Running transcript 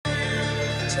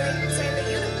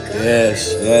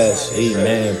Yes, yes,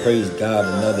 amen. Praise God.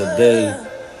 Another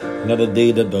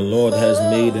day that the Lord has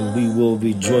made, and we will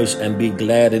rejoice and be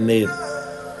glad in it.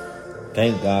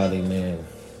 Thank God, amen.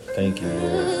 Thank you,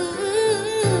 Lord.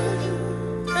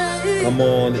 Come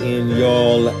on in,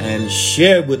 y'all, and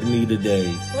share with me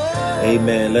today.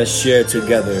 Amen. Let's share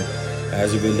together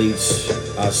as it relates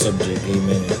our subject.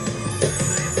 Amen.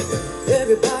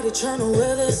 Everybody trying to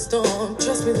weather the storm.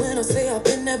 Trust me when I say I've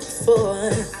been there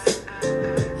before.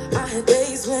 I had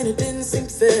days when it didn't seem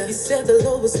fair. You said the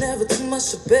Lord was never too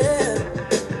much to bear.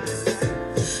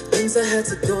 Things I had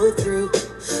to go through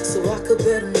so I could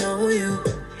better know you.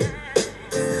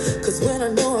 Cause when I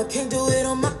know I can't do it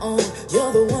on my own,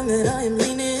 you're the one that I am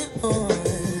leaning on.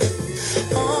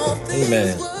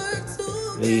 Amen.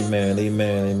 Amen,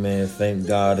 amen, amen. Thank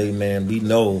God, amen. We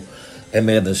know,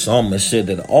 amen, the psalmist said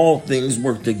that all things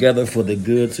work together for the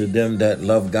good to them that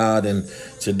love God and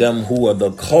to them who are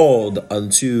the called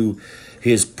unto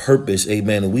his purpose.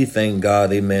 Amen. And we thank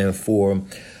God, amen, for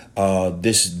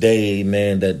this day,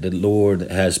 amen, that the Lord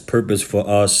has purpose for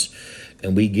us.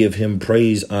 And we give him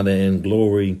praise, honor, and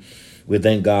glory. We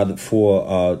thank God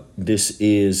for this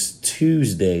is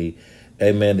Tuesday.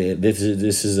 Amen. This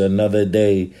is another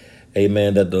day,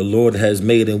 amen, that the Lord has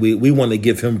made. And we want to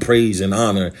give him praise and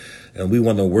honor. And we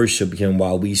want to worship him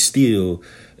while we still,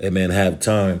 amen, have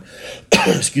time.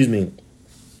 Excuse me.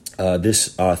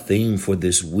 This our theme for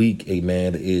this week,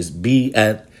 amen, is be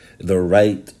at the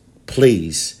right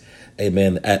place,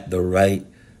 amen, at the right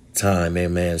time,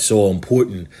 amen. So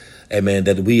important, amen,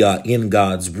 that we are in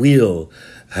God's will,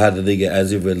 hallelujah,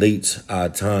 as it relates our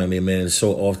time, amen.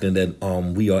 So often that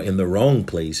we are in the wrong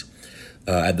place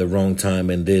at the wrong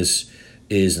time, and this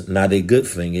is not a good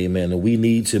thing, amen. And we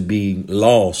need to be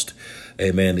lost,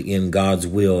 amen, in God's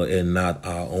will and not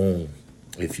our own,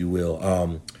 if you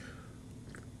will.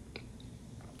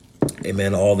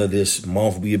 Amen. All of this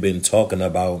month we have been talking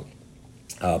about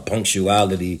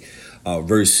punctuality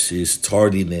versus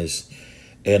tardiness.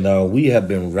 And we have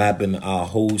been wrapping our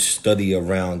whole study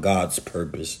around God's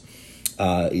purpose.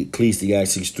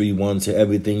 Ecclesiastes 3:1, to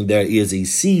everything there is a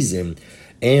season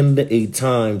and a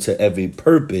time to every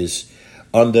purpose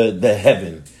under the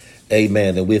heaven.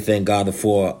 Amen. And we thank God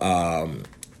for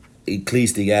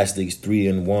Ecclesiastes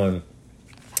 3:1.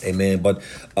 Amen. But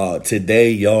today,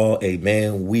 y'all,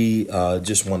 amen, we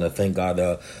just want to thank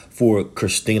God for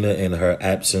Christina in her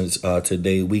absence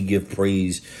today. We give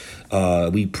praise.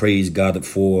 We praise God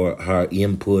for her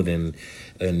input. And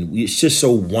it's just so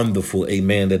wonderful,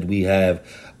 amen, that we have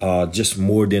just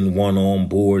more than one on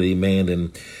board,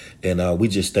 amen. And we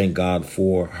just thank God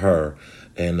for her.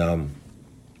 And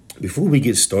before we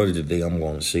get started today, I'm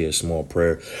going to say a small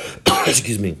prayer.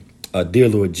 Excuse me. Dear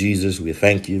Lord Jesus, we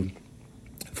thank you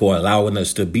for allowing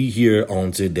us to be here on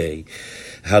today.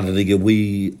 Hallelujah.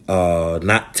 We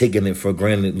not taking it for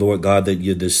granted, Lord God, that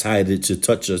you decided to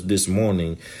touch us this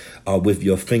morning with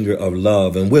your finger of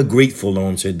love. And we're grateful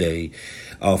on today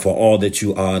for all that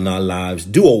you are in our lives.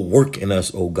 Do a work in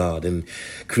us, oh God, and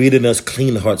create in us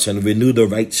clean hearts and renew the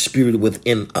right spirit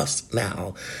within us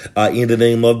now. In the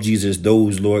name of Jesus,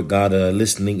 those, Lord God, are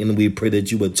listening, and we pray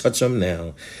that you would touch them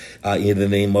now in the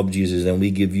name of Jesus. And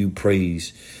we give you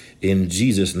praise. In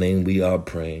Jesus' name we are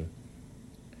praying.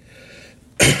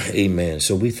 Amen.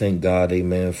 So we thank God,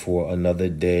 amen, for another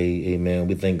day. Amen.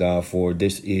 We thank God for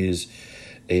this is,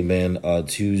 amen,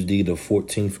 Tuesday, the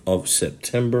 14th of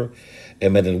September.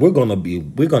 Amen. And we're gonna be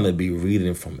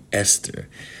reading from Esther.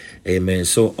 Amen.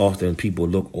 So often people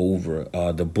look over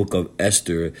the book of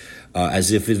Esther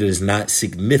as if it is not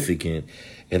significant.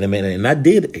 And amen. And I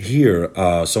did hear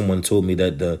someone told me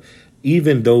that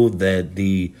even though that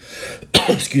the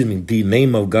the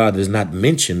name of God is not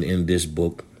mentioned in this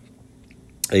book,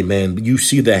 amen, you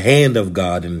see the hand of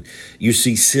God and you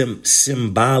see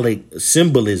symbolism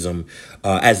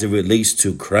as it relates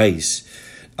to Christ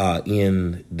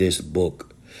in this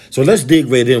book. So let's dig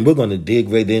right in. We're going to dig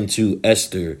right into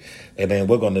Esther. Amen.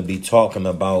 We're going to be talking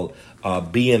about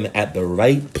being at the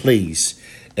right place.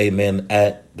 Amen.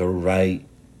 At the right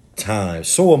time.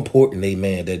 So important.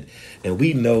 Amen. And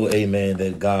we know, amen,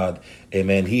 that God,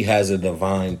 amen, he has a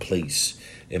divine place.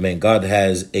 Amen. God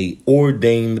has a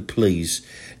ordained place.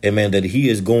 Amen. That he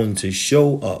is going to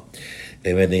show up.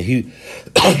 Amen. And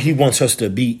he wants us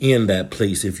to be in that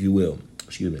place, if you will.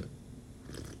 Excuse me.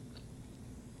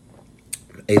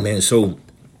 Amen. So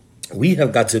we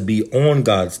have got to be on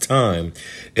God's time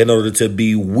in order to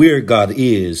be where God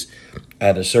is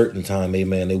at a certain time.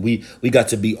 Amen. And we got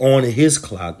to be on his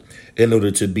clock in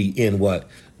order to be in what?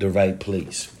 The right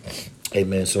place.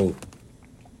 Amen. So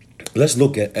let's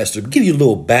look at Esther. Give you a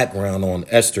little background on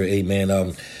Esther. Amen.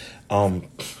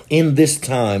 In this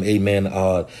time, amen,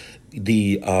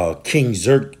 the King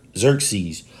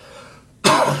Xerxes,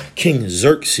 King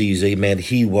Xerxes, amen,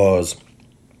 he was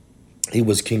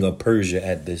king of Persia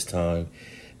at this time,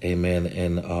 amen,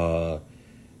 and the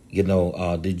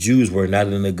Jews were not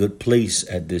in a good place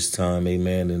at this time,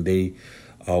 amen, and they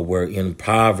were in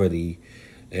poverty,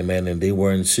 amen, and they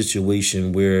were in a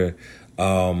situation where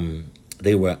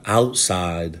they were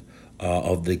outside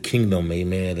of the kingdom,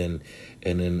 amen,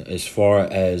 and then as far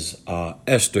as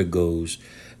Esther goes,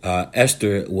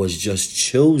 Esther was just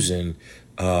chosen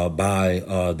by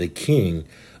the king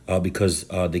because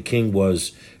the king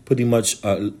was pretty much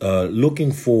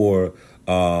looking for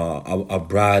a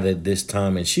bride at this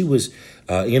time, and she was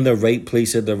in the right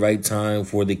place at the right time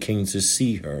for the king to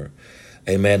see her,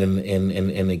 amen.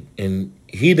 And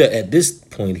he at this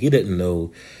point he didn't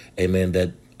know, amen,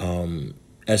 that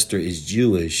Esther is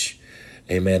Jewish,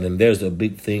 amen. And there's a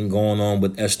big thing going on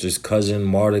with Esther's cousin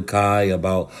Mordecai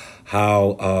about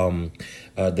how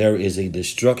there is a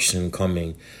destruction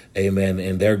coming, amen,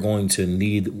 and they're going to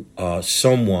need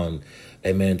someone,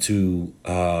 amen, to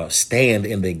stand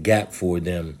in the gap for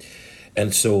them.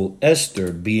 And so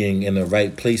Esther, being in the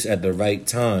right place at the right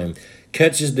time,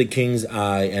 catches the king's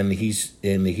eye, and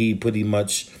he pretty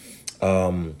much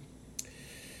I'm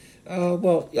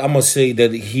gonna say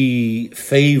that he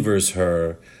favors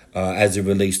her as it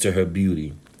relates to her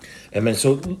beauty. Amen.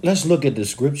 So let's look at the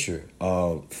scripture,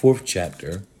 4th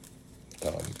chapter,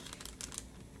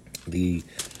 the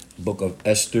book of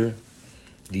Esther,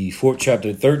 the 4th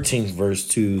chapter, 13th verse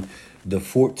to the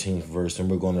 14th verse, and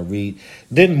we're going to read.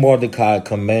 Then Mordecai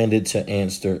commanded to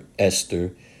answer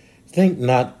Esther, think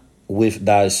not with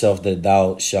thyself that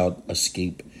thou shalt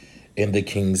escape in the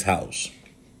king's house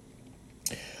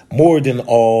more than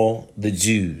all the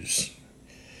Jews.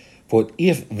 For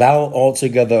if thou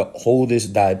altogether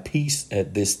holdest thy peace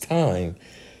at this time,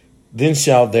 then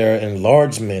shall their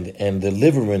enlargement and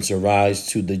deliverance arise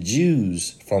to the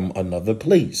Jews from another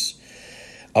place.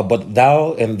 But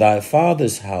thou and thy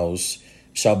father's house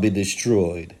shall be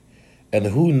destroyed. And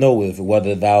who knoweth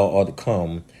whether thou art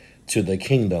come to the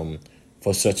kingdom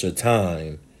for such a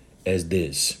time as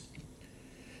this?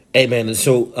 Amen. And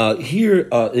so here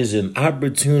is an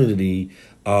opportunity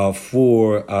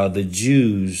for the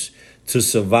Jews to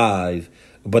survive.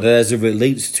 But as it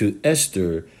relates to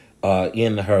Esther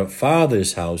in her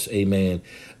father's house, amen,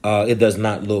 it does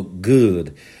not look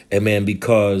good. Amen,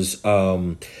 because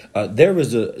there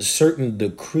is a certain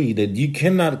decree that you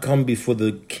cannot come before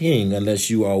the king unless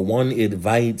you are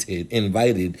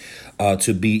invited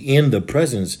to be in the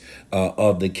presence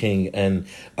of the king. And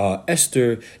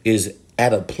Esther is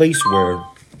at a place where,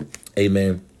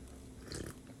 amen,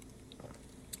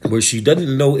 where she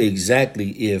doesn't know exactly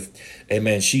if,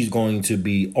 amen, she's going to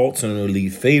be alternately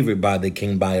favored by the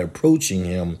king by approaching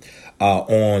him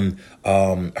on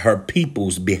her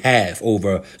people's behalf,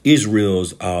 over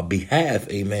Israel's behalf,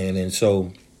 amen. And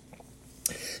so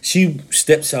she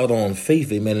steps out on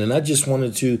faith, amen. And I just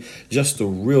wanted to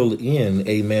reel in,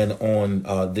 amen,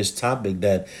 on this topic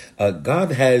that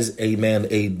God has, amen,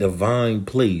 a divine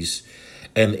place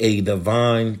and a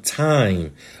divine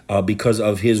time because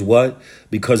of his what?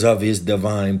 Because of his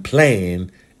divine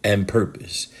plan and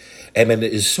purpose. Amen.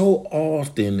 It is so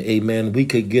often, amen, we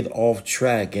could get off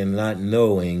track and not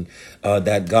knowing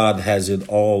that God has it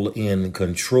all in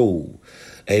control.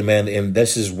 Amen. And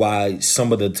this is why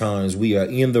some of the times we are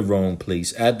in the wrong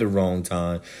place at the wrong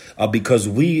time because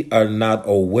we are not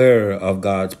aware of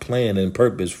God's plan and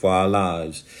purpose for our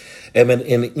lives. Amen.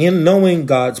 And in knowing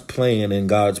God's plan and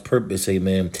God's purpose,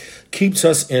 amen, keeps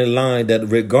us in line that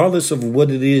regardless of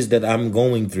what it is that I'm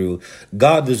going through,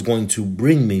 God is going to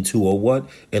bring me to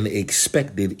an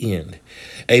expected end.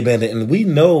 Amen. And we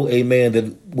know, amen,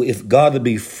 that if God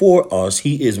be for us,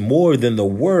 he is more than the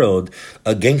world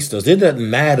against us. It doesn't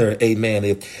matter, amen,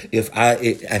 if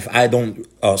I don't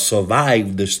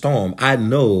survive the storm. I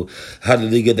know,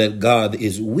 hallelujah, that God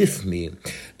is with me.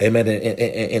 Amen.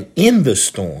 And in the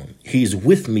storm, he's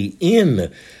with me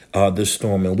in the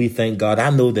storm. And we thank God. I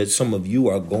know that some of you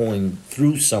are going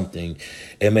through something.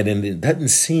 Amen. And it doesn't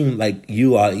seem like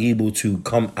you are able to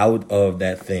come out of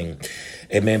that thing.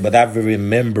 Amen. But I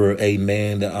remember,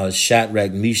 amen,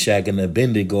 Shadrach, Meshach, and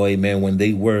Abednego, amen, when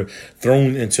they were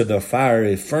thrown into the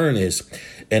fiery furnace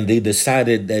and they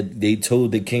decided that they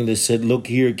told the king, they said, look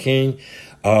here, king,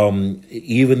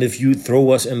 Even if you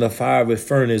throw us in the fiery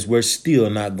furnace, we're still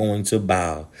not going to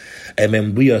bow.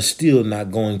 Amen. We are still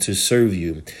not going to serve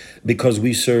you because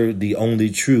we serve the only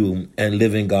true and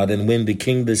living God. And when the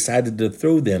king decided to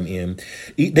throw them in,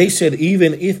 they said,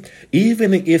 even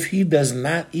if he does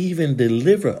not even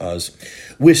deliver us,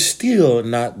 we're still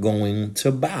not going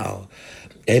to bow.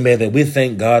 Amen. And we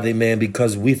thank God, amen,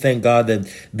 because we thank God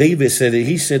that David said it.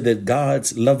 He said that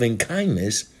God's loving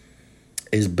kindness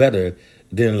is better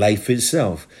than life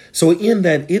itself. So in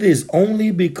that, it is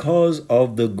only because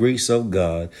of the grace of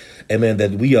God, amen,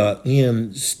 that we are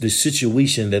in the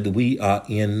situation that we are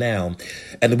in now.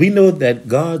 And we know that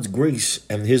God's grace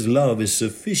and his love is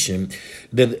sufficient,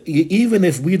 that even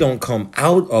if we don't come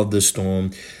out of the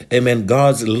storm, amen,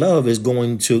 God's love is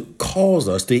going to cause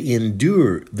us to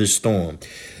endure the storm.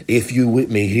 If you with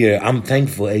me here, I'm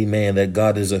thankful, amen, that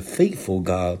God is a faithful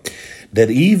God, that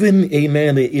even,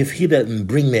 amen, if he doesn't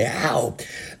bring me out,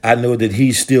 I know that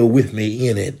he's still with me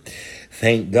in it.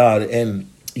 Thank God. And,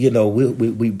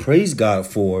 we praise God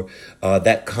for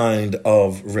that kind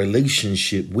of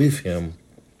relationship with him.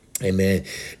 Amen.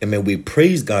 Amen. We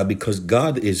praise God because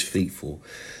God is faithful.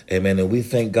 Amen. And we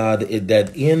thank God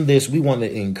that in this, we want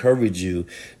to encourage you.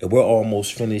 And we're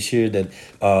almost finished here. That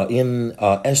in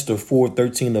Esther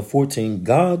 4:13-14,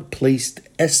 God placed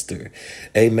Esther,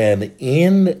 amen,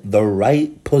 in the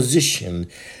right position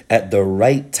at the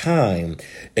right time.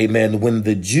 Amen. When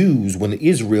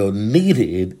Israel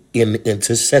needed an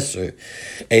intercessor.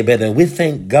 Amen. And we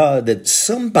thank God that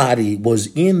somebody was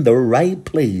in the right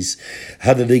place.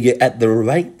 Hallelujah. At the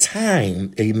right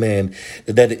time. Amen.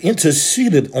 That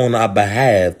interceded on our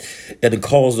behalf and it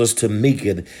caused us to make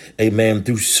it. Amen.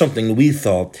 Through something we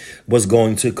thought was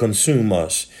going to consume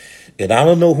us. And I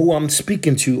don't know who I'm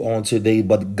speaking to on today,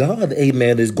 but God,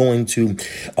 amen, is going to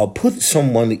put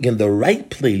someone in the right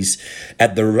place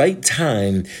at the right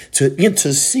time to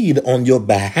intercede on your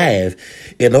behalf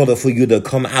in order for you to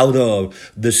come out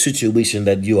of the situation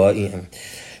that you are in.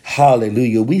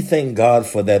 Hallelujah. We thank God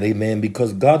for that. Amen.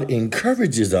 Because God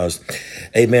encourages us.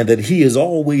 Amen. That he is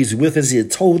always with us. He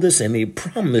told us and he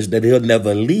promised that he'll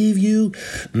never leave you,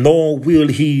 nor will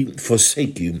he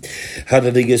forsake you.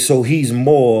 Hallelujah. So he's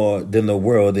more than the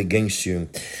world against you.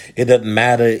 It doesn't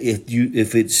matter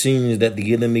if it seems that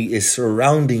the enemy is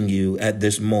surrounding you at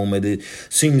this moment. It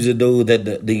seems as though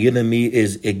that the enemy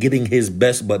is getting his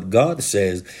best. But God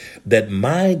says that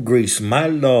my grace, my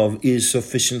love is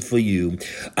sufficient for you.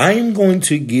 I am going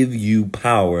to give you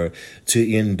power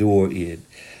to endure it.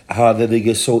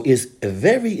 Hallelujah. So it's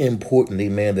very important,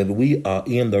 amen, that we are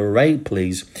in the right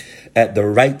place at the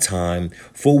right time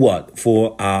for what?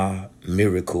 For our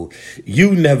miracle.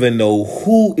 You never know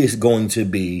who is going to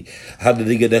be,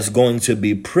 hallelujah, that's going to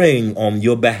be praying on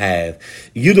your behalf.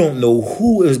 You don't know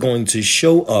who is going to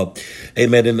show up,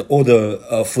 amen, in order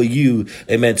for you,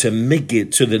 amen, to make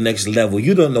it to the next level.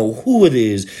 You don't know who it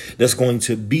is that's going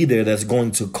to be there, that's going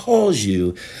to cause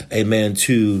you, amen,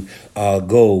 to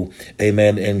go,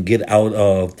 amen, and get out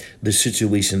of the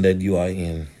situation that you are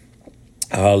in.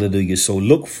 Hallelujah. So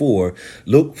look forward,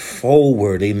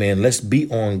 amen. Let's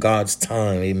be on God's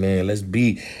time, amen. Let's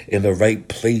be in the right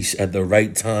place at the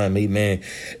right time, amen.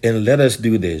 And let us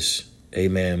do this,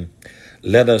 amen.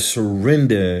 Let us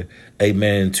surrender,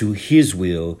 amen, to his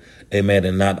will, amen,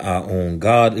 and not our own.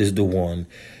 God is the one,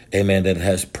 amen, that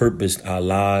has purposed our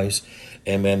lives.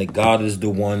 Amen. God is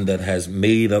the one that has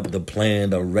made up the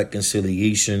plan of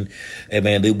reconciliation.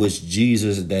 Amen. It was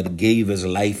Jesus that gave his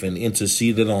life and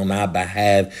interceded on our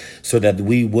behalf so that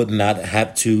we would not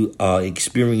have to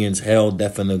experience hell,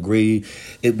 death, and the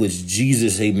grave. It was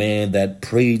Jesus, amen, that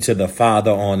prayed to the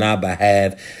Father on our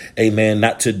behalf. Amen.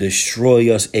 Not to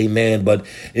destroy us. Amen. But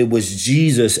it was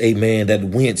Jesus, amen, that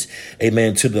went,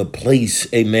 amen, to the place,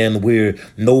 amen, where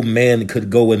no man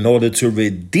could go in order to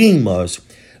redeem us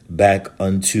back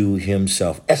unto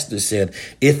himself. Esther said,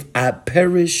 if I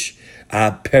perish,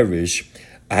 I perish.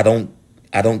 I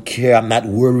don't care. I'm not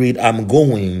worried. I'm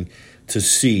going to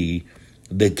see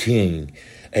the king.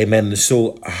 Amen.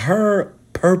 So her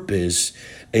purpose,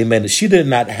 amen, she did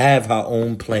not have her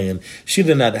own plan. She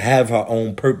did not have her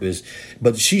own purpose,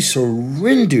 but she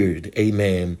surrendered,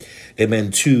 amen,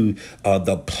 to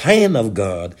the plan of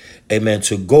God, amen,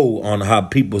 to go on her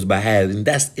people's behalf. And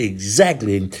that's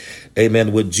exactly,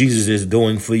 amen, what Jesus is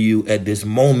doing for you at this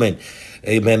moment.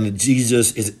 Amen.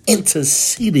 Jesus is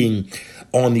interceding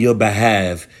on your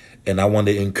behalf. And I want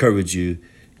to encourage you,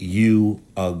 you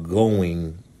are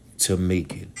going to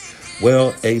make it.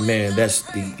 Well, amen. That's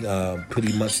the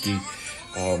pretty much the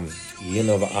End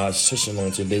of our session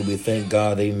on today. We thank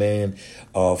God, amen,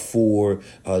 for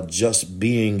just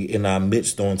being in our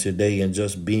midst on today and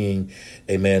just being,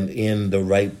 amen, in the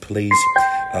right place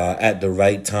at the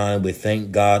right time. We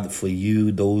thank God for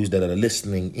you, those that are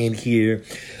listening in here.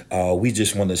 We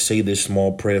just want to say this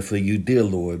small prayer for you, dear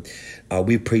Lord.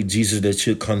 We pray, Jesus, that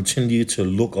you continue to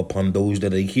look upon those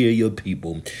that are here, your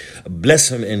people. Bless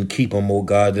them and keep them, oh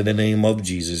God, in the name of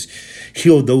Jesus.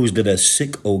 Heal those that are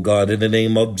sick, oh God, in the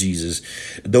name of Jesus.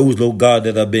 Those, oh God,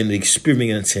 that have been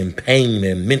experiencing pain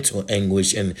and mental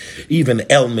anguish and even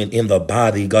ailment in the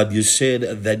body. God, you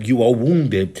said that you are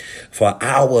wounded for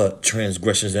our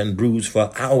transgressions and bruised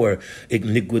for our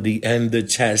iniquity, and the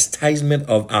chastisement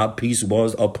of our peace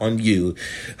was upon you.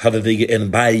 Hallelujah. And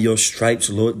by your stripes,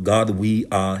 Lord God, we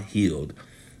are healed.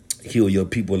 Heal your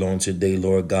people on today,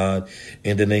 Lord God,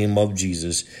 in the name of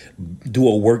Jesus. Do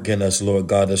a work in us, Lord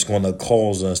God, that's going to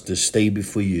cause us to stay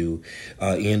before you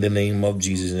in the name of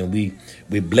Jesus. And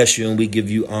we bless you and we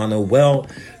give you honor. Well,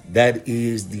 that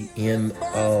is the end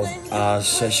of our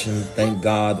session. Thank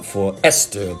God for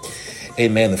Esther.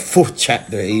 Amen. The 4th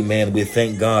chapter. Amen. We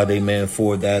thank God. Amen.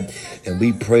 For that. And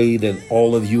we pray that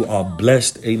all of you are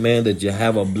blessed. Amen. That you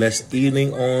have a blessed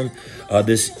evening on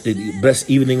blessed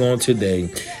evening on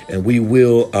today. And we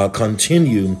will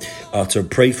continue to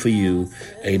pray for you.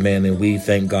 Amen. And we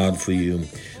thank God for you.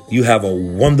 You have a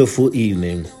wonderful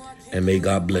evening and may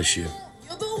God bless you.